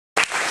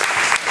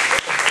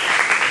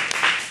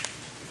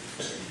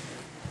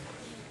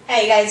How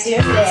you guys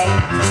doing today?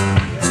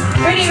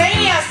 Pretty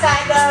rainy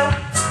outside though.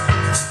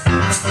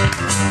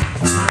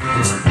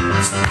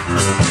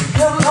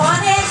 Come on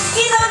in,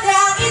 ease on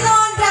down the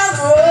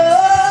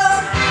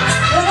road.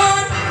 Come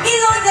on,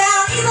 ease on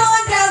down the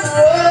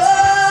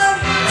road.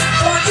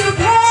 Don't you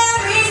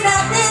carry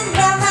nothing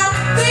but my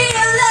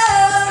real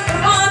love.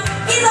 Come on,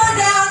 ease on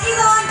down the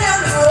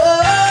road.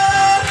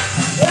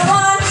 Come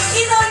on,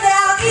 ease on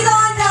down the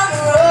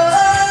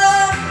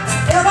road.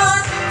 Come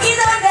on, ease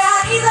on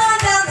down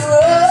the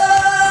road.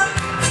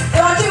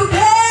 Don't you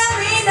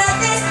carry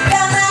nothing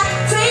but my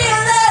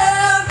real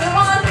love. Come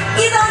on,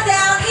 ease on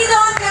down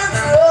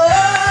the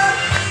road.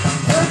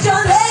 Put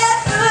your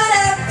left foot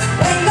up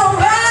and your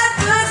right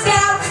foot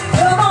down.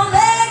 Come on,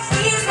 legs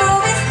keep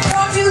moving.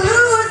 Don't you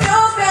lose no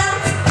ground.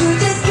 You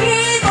just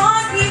keep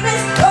on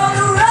keeping on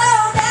the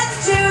road that you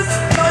choose.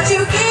 Don't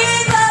you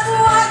give up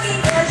walking,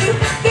 'cause you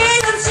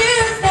gave them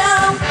shoes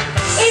now.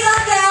 Ease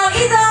on down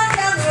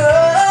the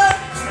road.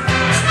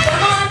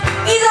 Come on,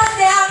 ease on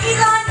down the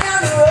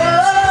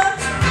road.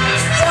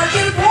 Don't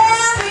you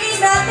carry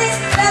nothing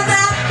but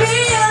my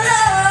real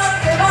love.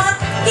 Come on,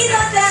 ease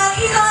on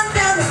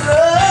down the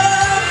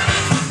road.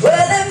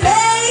 Well, there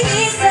may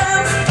be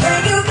some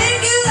when you think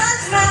you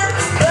lost mine,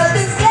 but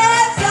the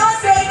steps you're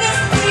taking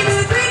leave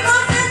you 3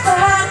 more steps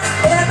behind.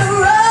 Let the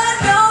road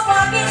go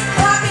walking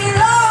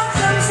long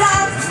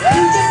sometimes.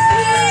 You just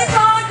keep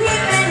on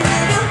creeping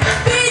and you'll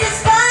be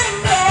just fine,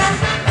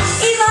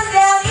 yeah. Ease on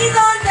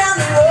down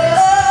the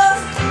road.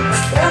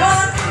 Come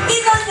on,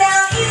 ease on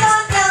down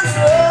the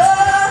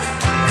road.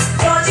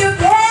 Don't you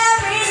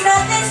carry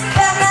nothing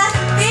but my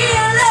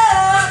real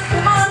love.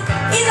 Come on,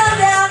 ease on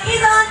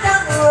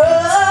down the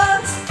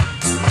road.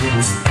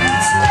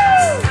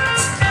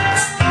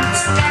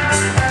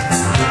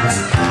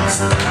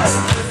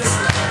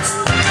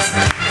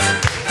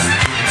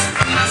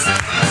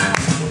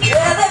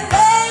 Well, there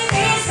may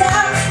be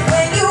times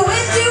when you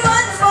wish you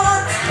was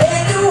born,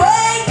 and you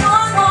wake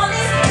on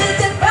morning just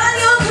to find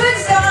your good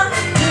star.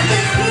 You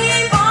just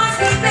keep on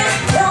creeping,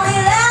 it only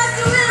lasts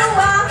a little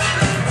while.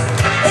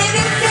 If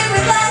you stick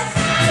with us,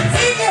 we'll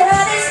teach you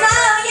how to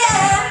smile,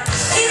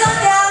 yeah. Ease on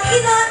down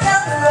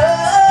the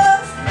road.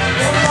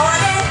 Good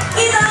morning,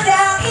 ease on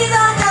down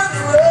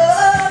the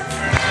road.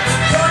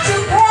 Don't you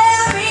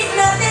carry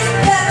nothing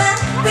but my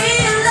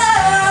real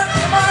love.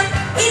 Come on,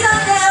 ease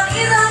on down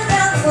the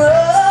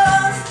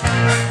road.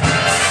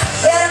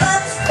 Get 'em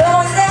up,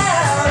 going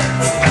down.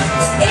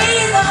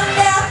 Ease on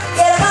down,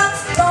 get 'em up,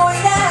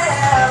 going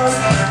down.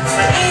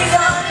 Ease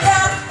on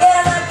down, get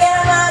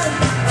 'em up,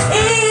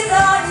 ease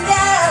on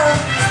down.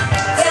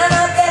 Get 'em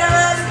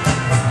up,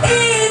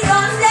 ease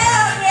on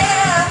down,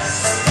 yeah.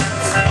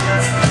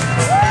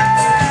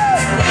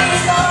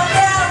 Ease on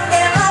down,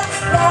 get 'em up,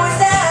 going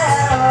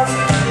down.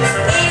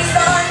 Ease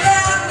on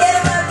down, get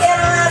 'em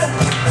up,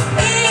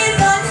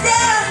 ease on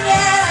down,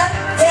 yeah.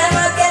 Get 'em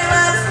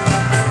up,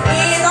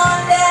 ease on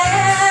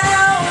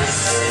down.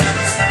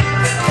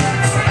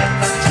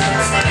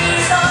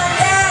 Ease on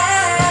down.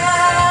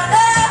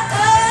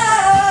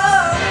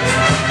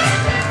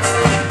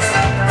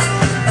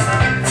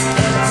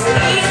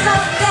 Ease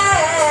on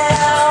down.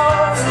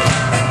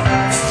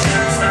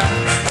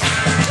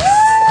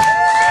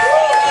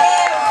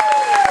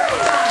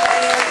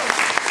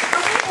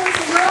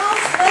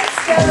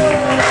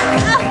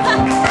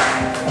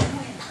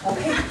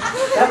 Okay,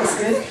 that was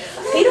good.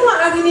 You know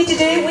what we need to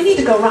do? We need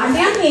to go right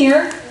down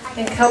here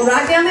and go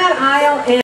right down that aisle and